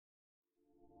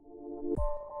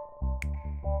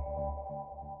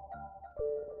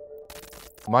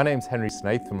My name's Henry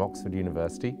Snaith from Oxford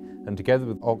University, and together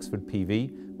with Oxford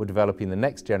PV, we're developing the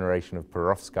next generation of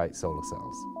perovskite solar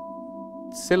cells.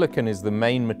 Silicon is the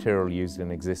main material used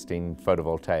in existing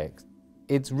photovoltaics.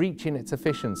 It's reaching its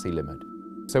efficiency limit.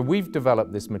 So we've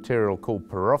developed this material called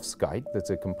perovskite that's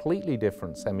a completely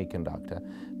different semiconductor,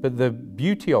 but the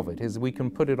beauty of it is we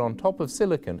can put it on top of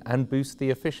silicon and boost the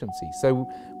efficiency. So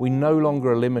we no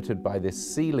longer are limited by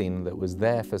this ceiling that was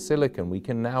there for silicon. We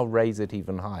can now raise it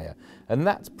even higher. And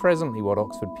that's presently what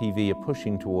Oxford PV are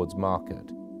pushing towards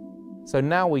market. So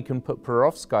now we can put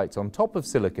perovskites on top of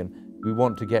silicon. We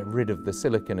want to get rid of the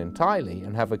silicon entirely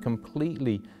and have a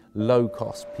completely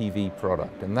low-cost PV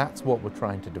product, and that's what we're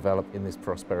trying to develop in this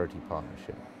Prosperity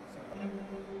Partnership.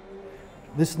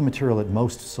 This is the material that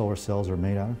most solar cells are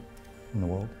made out of in the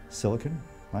world, silicon,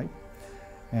 right?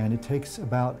 And it takes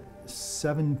about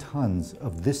 7 tons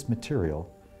of this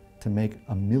material to make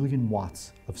 1 million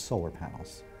watts of solar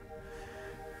panels.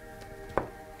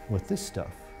 With this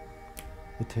stuff,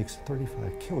 it takes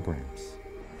 35 kilograms.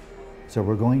 So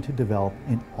we're going to develop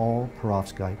an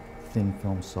all-perovskite thin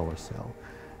film solar cell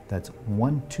that's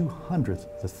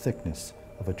 1/200th the thickness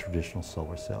of a traditional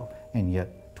solar cell, and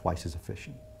yet twice as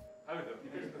efficient.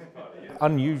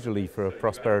 Unusually for a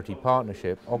Prosperity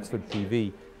Partnership, Oxford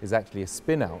PV is actually a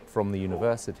spin-out from the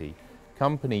university.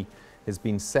 Company has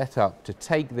been set up to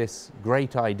take this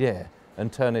great idea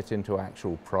and turn it into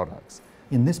actual products.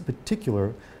 In this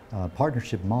particular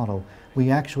partnership model, we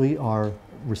actually are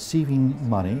receiving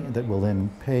money that will then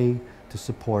pay to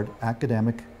support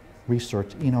academic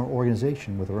research in our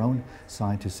organization with our own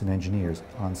scientists and engineers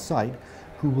on site,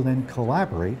 who will then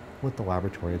collaborate with the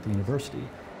laboratory at the university.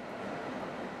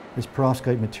 This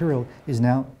perovskite material is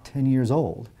now 10 years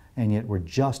old, and yet we're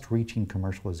just reaching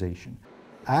commercialization.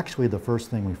 Actually, the first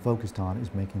thing we focused on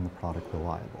is making the product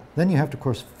reliable. Then you have to, of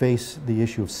course, face the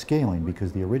issue of scaling,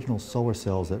 because the original solar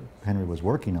cells that Henry was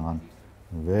working on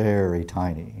were very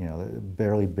tiny,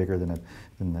 barely bigger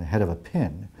than the head of a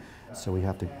pin. So we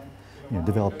have to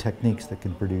develop techniques that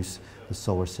can produce the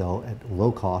solar cell at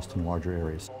low cost in larger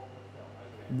areas.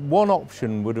 One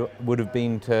option would have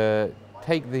been to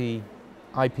take the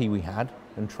IP we had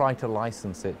and try to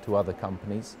license it to other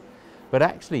companies. But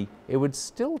actually, it would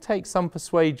still take some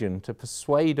persuasion to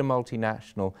persuade a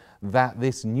multinational that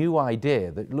this new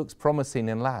idea that looks promising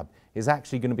in lab is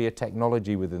actually going to be a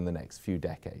technology within the next few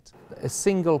decades. A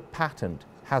single patent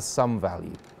has some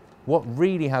value. What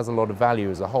really has a lot of value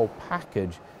is a whole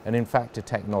package and in fact a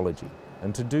technology.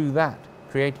 And to do that,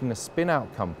 creating a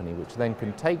spin-out company which then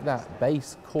can take that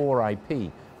base core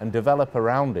IP and develop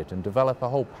around it and develop a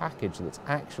whole package that's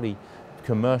actually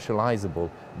commercializable,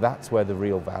 that's where the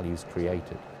real value is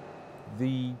created.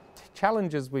 The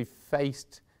challenges we've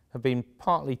faced have been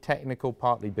partly technical,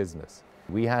 partly business.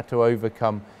 We had to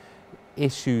overcome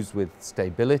issues with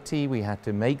stability. We had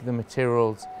to make the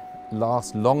materials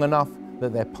last long enough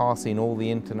that they're passing all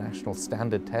the international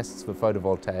standard tests for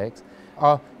photovoltaics.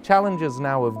 Our challenges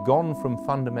now have gone from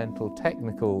fundamental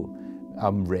technical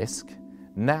risk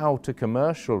now to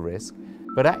commercial risk,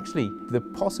 but actually the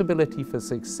possibility for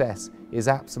success is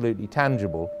absolutely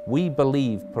tangible. We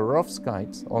believe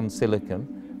perovskites on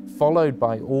silicon, followed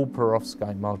by all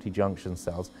perovskite multi-junction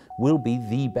cells, will be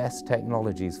the best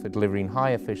technologies for delivering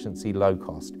high efficiency, low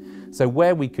cost. So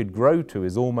where we could grow to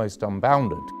is almost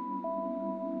unbounded.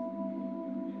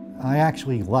 I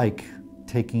actually like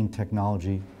taking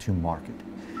technology to market,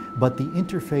 but the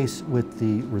interface with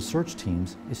the research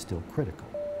teams is still critical,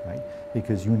 right?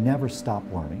 Because you never stop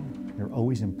learning. You're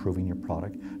always improving your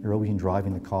product. You're always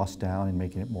driving the cost down and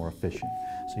making it more efficient.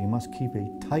 So you must keep a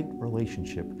tight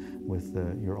relationship with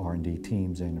your R&D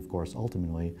teams and, of course,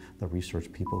 ultimately, the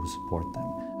research people who support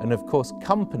them. And of course,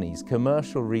 companies,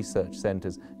 commercial research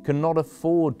centers, cannot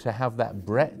afford to have that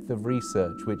breadth of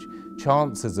research which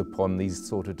chances upon these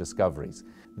sort of discoveries.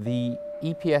 The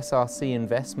EPSRC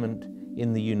investment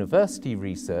in the university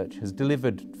research has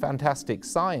delivered fantastic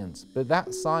science, but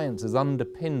that science has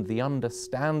underpinned the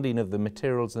understanding of the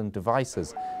materials and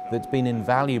devices that's been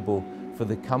invaluable for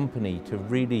the company to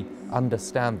really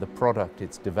understand the product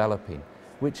it's developing,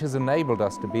 which has enabled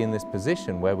us to be in this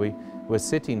position where we're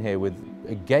sitting here with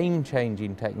a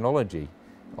game-changing technology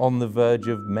on the verge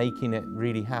of making it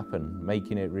really happen,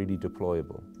 making it really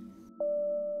deployable.